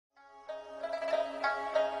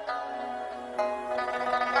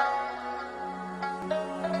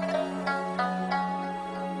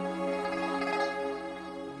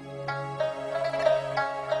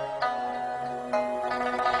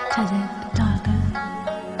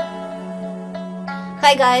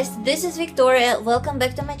Hi guys, this is Victoria. Welcome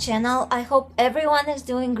back to my channel. I hope everyone is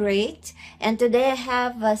doing great. And today I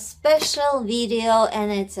have a special video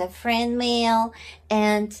and it's a friend mail.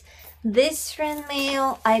 And this friend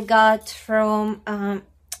mail I got from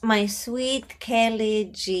my sweet Cali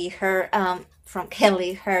G. Her from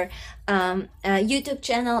Kelly. Her YouTube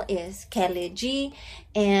channel is Cali G.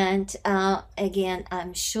 And again,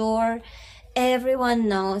 I'm sure everyone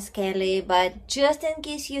knows Kelly, but just in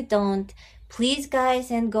case you don't, please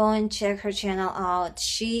guys and go and check her channel out.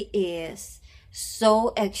 She is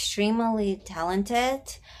so extremely talented,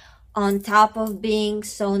 on top of being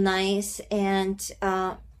so nice and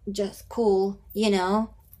just cool, you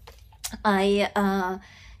know. I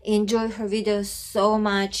enjoy her videos so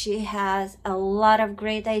much. She has a lot of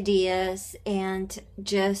great ideas and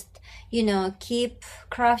just, you know, keeps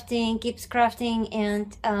crafting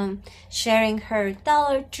and sharing her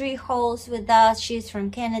Dollar Tree hauls with us. She's from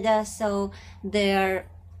Canada, so they're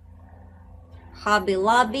Hobby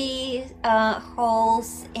Lobby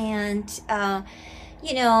hauls and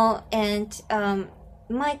you know, and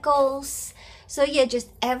Michael's. So yeah, just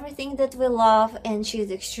everything that we love, and she's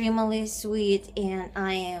extremely sweet, and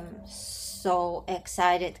I am so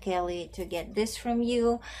excited, Kelly, to get this from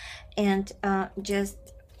you. And just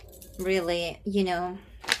really, you know,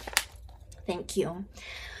 thank you.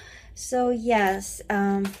 So yes,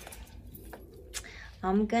 I'm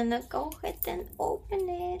gonna go ahead and open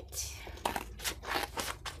it.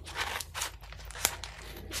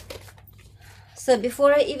 So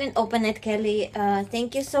before I even open it, Kelly,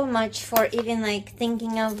 thank you so much for even like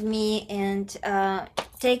thinking of me and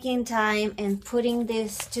taking time and putting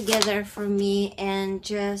this together for me, and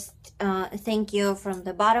just thank you from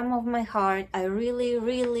the bottom of my heart. I really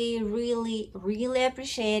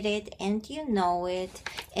appreciate it, and you know it,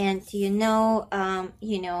 and you know,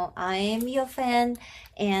 I am your fan,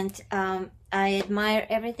 and I admire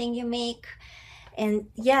everything you make, and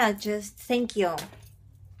yeah, just thank you.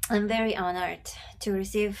 I'm very honored to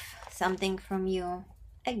receive something from you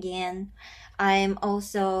again. I'm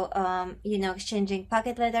also, you know, exchanging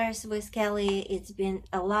pocket letters with Kelly. It's been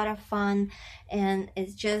a lot of fun, and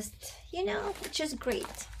it's just, you know, it's just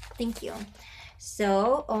great. Thank you.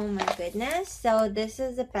 So, oh my goodness. So this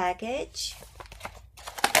is the package.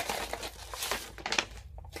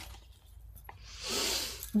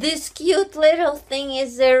 This cute little thing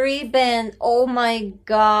is a ribbon. Oh my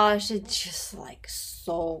gosh, it's just like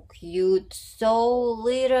so cute, so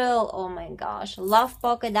little. Oh my gosh, love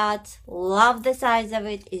polka dots, love the size of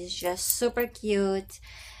it. It's just super cute.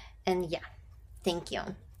 And yeah, thank you.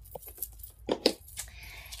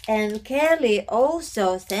 And Kelly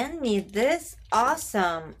also sent me this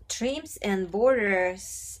awesome trims and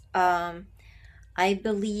borders, I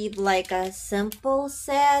believe like a simple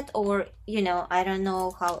set, or you know, I don't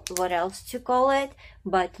know what else to call it,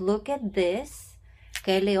 but look at this,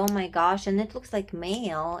 Kelly. Oh my gosh, and it looks like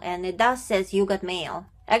mail, and it does says you got mail.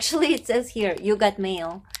 Actually, it says here you got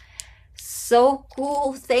mail. So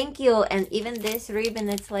cool, thank you. And even this ribbon,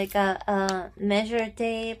 it's like a measure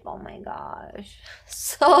tape. Oh my gosh,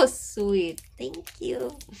 so sweet. Thank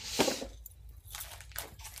you.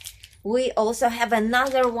 We also have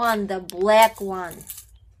another one, the black one.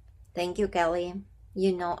 Thank you, Kelly.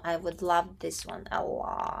 You know, I would love this one a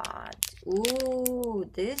lot. Ooh,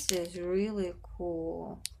 this is really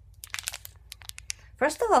cool.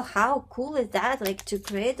 First of all, how cool is that? Like, to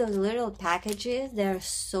create those little packages, they're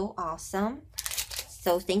so awesome.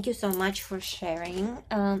 So thank you so much for sharing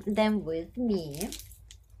them with me.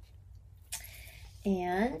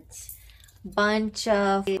 And bunch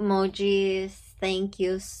of emojis. Thank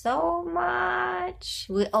you so much.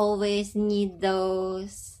 We always need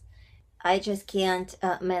those. I just can't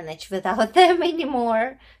manage without them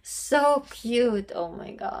anymore. So cute. Oh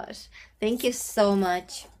my gosh. Thank you so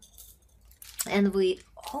much. And we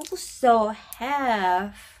also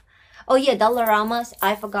have, oh yeah, Dollaramas.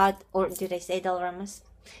 I forgot, or did I say Dollaramas?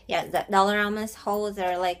 Yeah, the Dollaramas hauls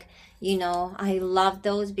are like, you know, I love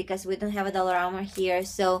those because we don't have a Dollarama here.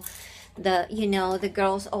 So the, you know, the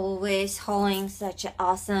girls always hauling such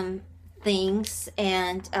awesome things,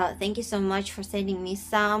 and thank you so much for sending me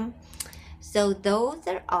some. So those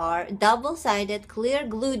are double-sided clear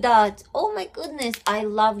glue dots. Oh my goodness, I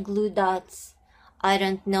love glue dots. I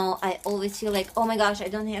don't know, I always feel like, oh my gosh, I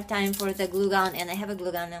don't have time for the glue gun, and I have a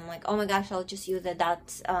glue gun, and I'm like, oh my gosh, I'll just use the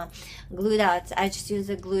dots, glue dots. I just use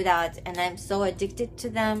the glue dots, and I'm so addicted to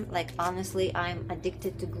them. Like, honestly, I'm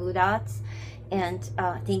addicted to glue dots. And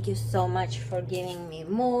thank you so much for giving me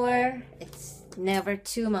more. It's never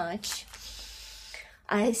too much.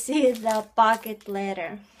 I see the pocket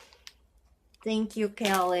letter. Thank you,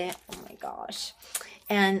 Kelly. Oh my gosh.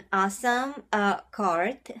 an awesome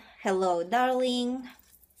card. Hello, darling.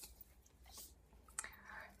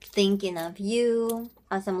 Thinking of you.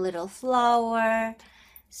 Awesome little flower.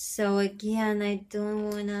 So again, I don't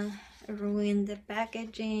want to ruin the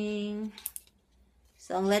packaging.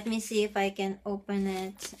 So let me see if I can open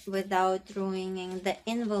it without ruining the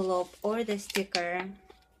envelope or the sticker.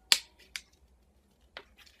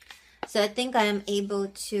 So I think I am able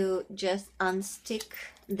to just unstick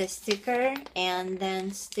the sticker and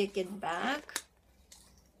then stick it back.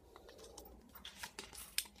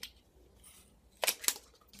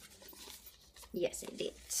 Yes, I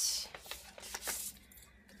did.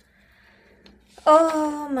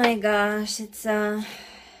 Oh my gosh, it's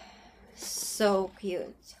so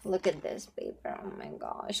cute. Look at this paper. Oh my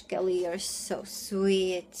gosh, Kelly, you're so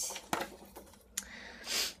sweet.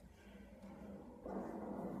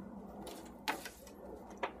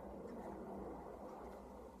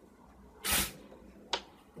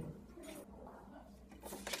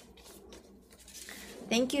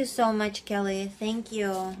 Thank you so much, Kelly. Thank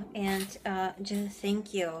you. And just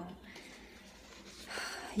thank you.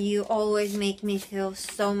 You always make me feel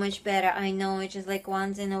so much better. I know it's just like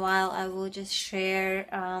once in a while I will just share,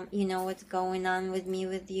 you know, what's going on with me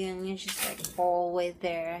with you, and you're just like always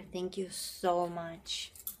there. Thank you so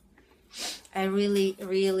much. I really,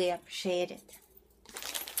 really appreciate it.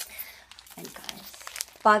 And guys,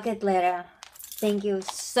 pocket letter. Thank you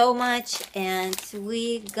so much, and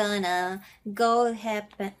we gonna go ahead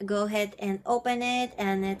and open it,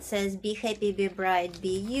 and it says be happy, be bright,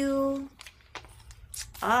 be you.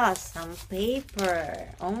 Awesome paper.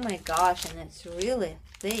 Oh my gosh, and it's really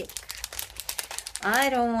thick. I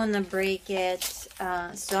don't want to break it,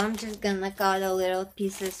 so I'm just gonna cut a little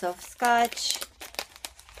pieces of scotch.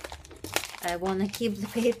 I want to keep the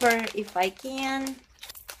paper if I can.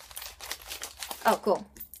 Oh, cool.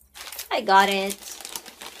 I got it.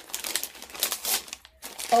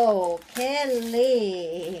 Oh,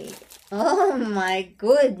 Kelly. Oh my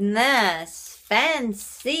goodness.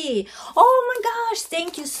 Fancy. Oh my gosh.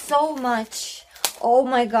 Thank you so much. Oh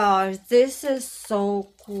my gosh. This is so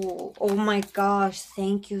cool. Oh my gosh.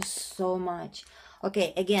 Thank you so much.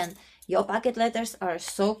 Okay, again, your pocket letters are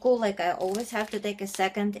so cool. Like, I always have to take a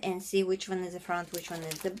second and see which one is the front, which one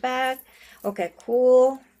is the back. Okay,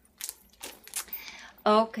 cool.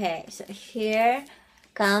 Okay, so here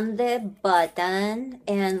come the button,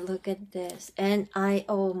 and look at this. And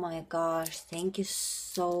oh my gosh, thank you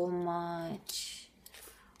so much.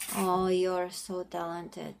 Oh, you're so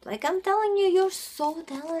talented. Like, I'm telling you, you're so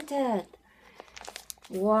talented.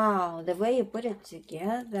 Wow, the way you put it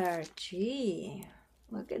together. Gee,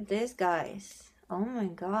 look at this, guys. Oh my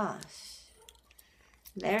gosh.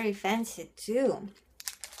 Very fancy too.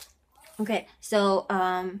 Okay, so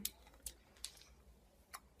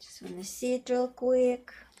just want to see it real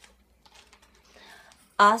quick.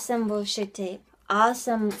 Awesome washi tape.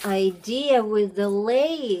 Awesome idea with the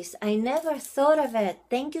lace. I never thought of it.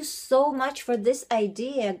 Thank you so much for this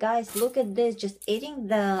idea, guys. Look at this. Just adding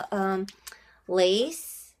the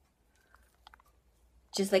lace,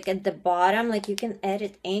 just like at the bottom, like you can add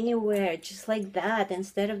it anywhere, just like that,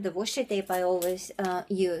 instead of the washi tape I always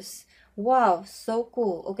use. Wow, so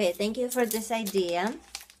cool. Okay, thank you for this idea.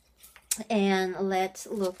 And let's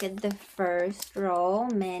look at the first row.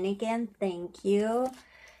 Mannequin, thank you.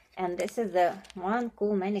 And this is the one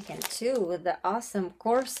cool mannequin too, with the awesome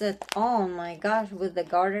corset. Oh my gosh, with the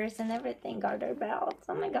garters and everything, garter belts.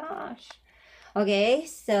 Oh my gosh. Okay,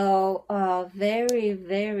 so very,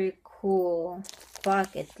 very cool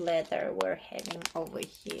pocket letter we're having over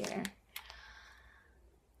here.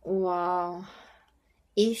 Wow.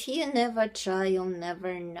 If you never try, you'll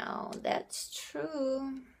never know. That's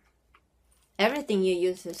true. Everything you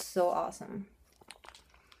use is so awesome.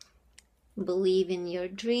 Believe in your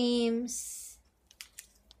dreams.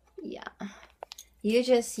 Yeah. You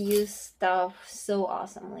just use stuff so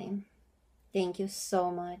awesomely. Thank you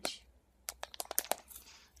so much.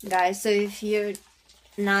 Guys, so if you're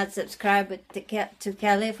not subscribed to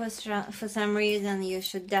Kelly for some reason, you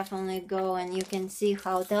should definitely go, and you can see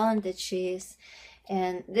how talented she is.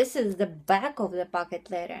 And this is the back of the pocket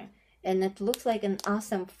letter, and it looks like an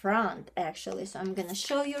awesome front actually. So I'm gonna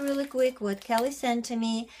show you really quick what Kelly sent to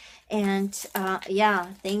me. And yeah,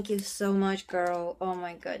 thank you so much, girl. Oh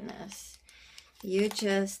my goodness, you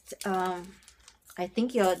just I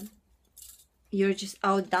think you're just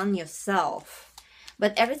outdone yourself.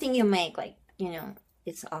 But everything you make, like, you know,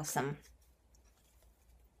 it's awesome.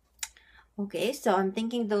 Okay, so I'm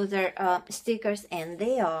thinking those are stickers, and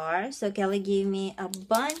they are. So Kelly gave me a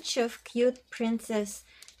bunch of cute princess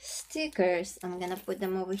stickers. I'm gonna put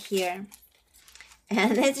them over here.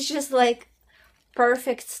 And it's just like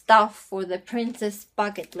perfect stuff for the princess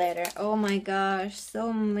pocket letter. Oh my gosh,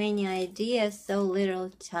 so many ideas, so little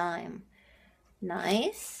time.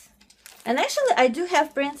 Nice. And actually I do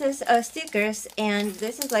have princess stickers, and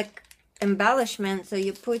this is like embellishment, so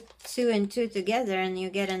you put 2 and 2 together and you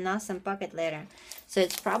get an awesome pocket letter. So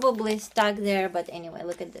it's probably stuck there, but anyway,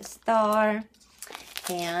 look at the star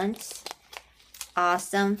and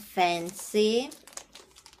awesome fancy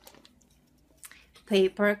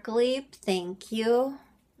paper clip. Thank you.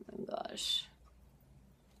 Oh my gosh,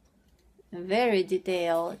 very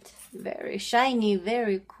detailed, very shiny,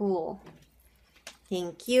 very cool.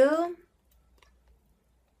 Thank you.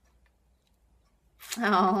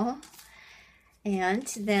 Oh, and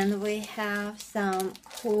then we have some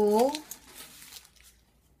cool,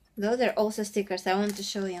 those are also stickers I want to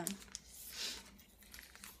show you.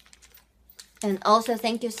 And also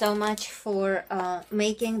thank you so much for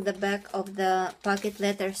making the back of the pocket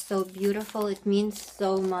letter so beautiful. It means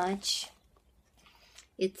so much.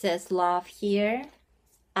 It says love here.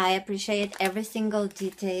 I appreciate every single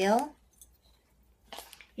detail.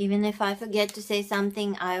 Even if I forget to say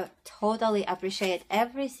something, I totally appreciate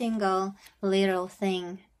every single little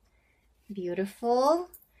thing. Beautiful.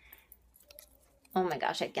 Oh my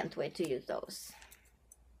gosh, I can't wait to use those.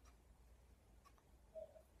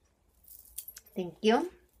 Thank you.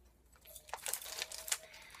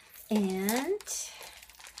 And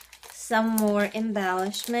some more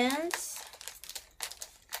embellishments.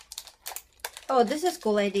 Oh, this is a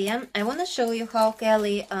cool idea. I want to show you how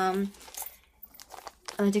Kelly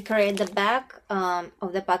decorate the back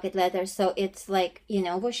of the pocket letter, so it's like, you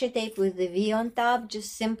know, washi tape with the V on top.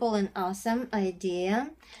 Just simple and awesome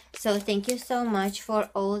idea. So thank you so much for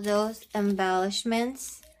all those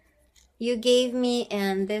embellishments you gave me,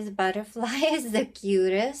 and this butterfly is the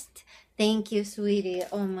cutest. Thank you, sweetie.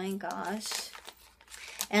 Oh my gosh.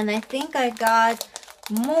 And I think I got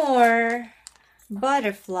more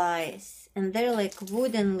butterflies, and they're like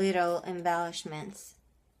wooden little embellishments.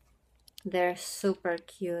 They're super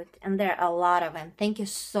cute, and there are a lot of them. Thank you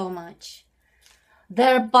so much.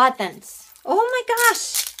 They're buttons. Oh my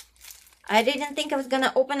gosh, I didn't think I was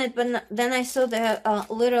gonna open it, but then I saw the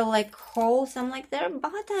little like holes. I'm like, they're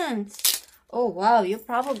buttons. Oh wow, you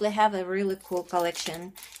probably have a really cool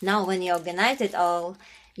collection. Now when you organize it all,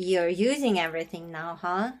 you're using everything now,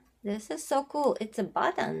 huh? This is so cool. It's a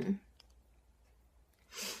button.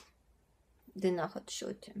 Didn't know how to show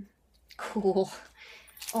it to him. Cool.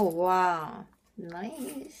 Oh wow,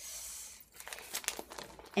 nice.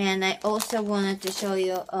 And I also wanted to show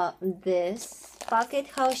you this pocket,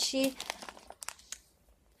 how she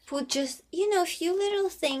put just, you know, a few little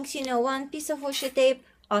things, you know, one piece of washi tape,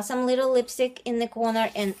 some little lipstick in the corner,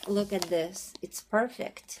 and look at this. It's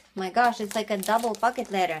perfect. My gosh, it's like a double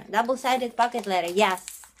pocket letter, double-sided pocket letter.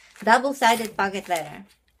 Yes, double-sided pocket letter.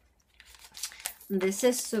 This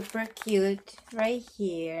is super cute right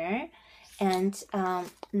here. And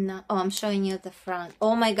no, oh, I'm showing you the front.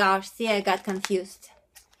 Oh my gosh, see, I got confused.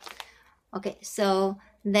 Okay, so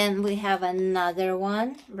then we have another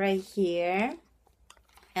one right here,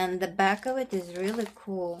 and the back of it is really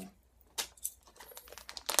cool.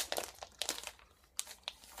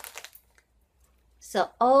 So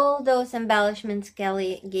all those embellishments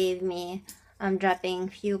Kelly gave me, I'm dropping a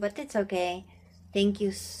few, but it's okay. Thank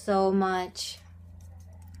you so much.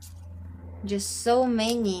 Just so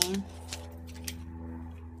many.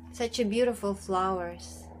 Such a beautiful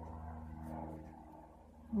flowers.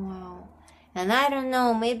 Wow. And I don't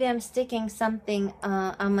know, maybe I'm sticking something,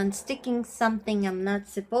 I'm unsticking something I'm not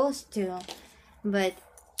supposed to, but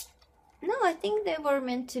no, I think they were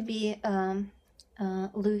meant to be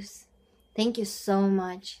loose. Thank you so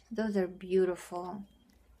much. Those are beautiful.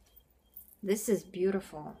 This is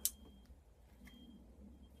beautiful.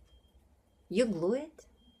 You glue it?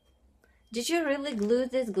 Did you really glue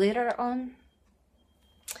this glitter on?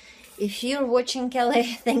 If you're watching, Kelly,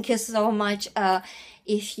 thank you so much.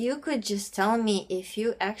 If you could just tell me if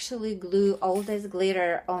you actually glue all this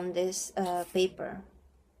glitter on this paper.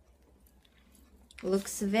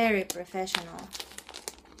 Looks very professional.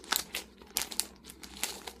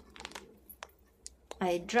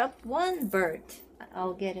 I dropped one bird.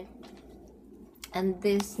 I'll get it. And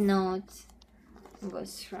this note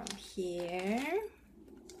goes from here.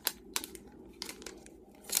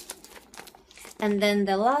 And then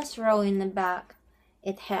the last row in the back,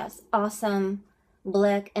 it has awesome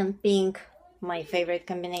black and pink, my favorite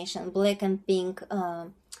combination, black and pink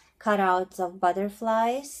cutouts of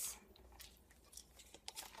butterflies.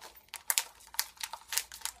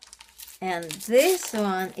 And this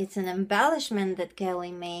one, it's an embellishment that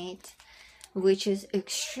Kelly made, which is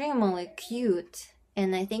extremely cute.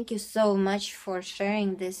 And I thank you so much for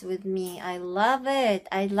sharing this with me. I love it.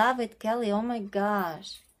 I love it, Kelly. Oh my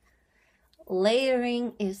gosh.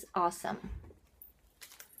 Layering is awesome.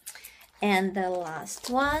 And the last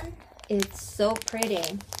one, it's so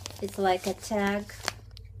pretty. It's like a tag.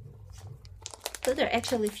 So there are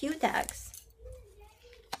actually few tags.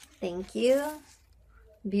 Thank you.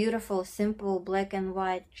 Beautiful, simple, black and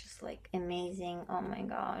white, just like amazing. Oh my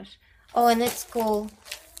gosh. Oh, and it's cool.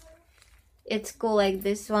 It's cool, like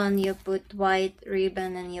this one you put white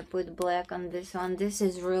ribbon and you put black on this one. This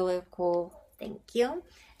is really cool. Thank you.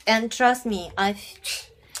 And trust me,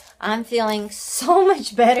 I'm feeling so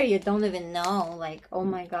much better. You don't even know. Like, oh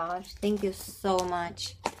my gosh, thank you so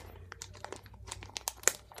much.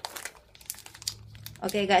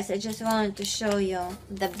 Okay guys, I just wanted to show you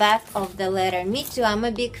the back of the letter. Me too, I'm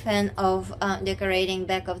a big fan of decorating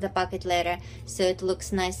back of the pocket letter so it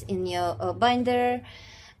looks nice in your binder.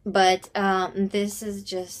 But this is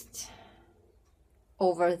just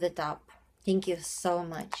over the top. Thank you so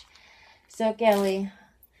much. So Kelly,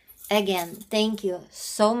 again, thank you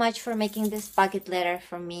so much for making this pocket letter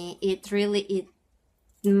for me. It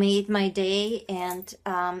made my day, and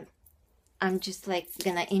I'm just like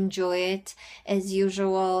gonna enjoy it as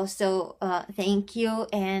usual. So thank you,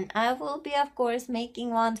 and I will be of course making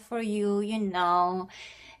one for you, you know.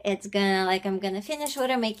 It's gonna, like, I'm gonna finish what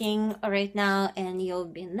I'm making right now and you'll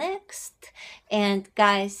be next. And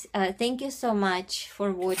guys, thank you so much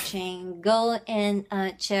for watching. Go and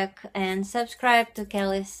check and subscribe to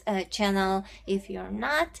Kelly's channel if you're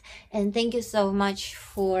not. And thank you so much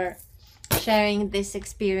for sharing this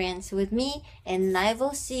experience with me, and I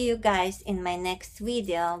will see you guys in my next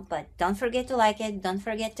video. But don't forget to like it, don't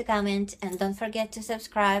forget to comment, and don't forget to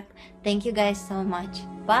subscribe. Thank you guys so much.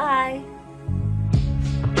 Bye.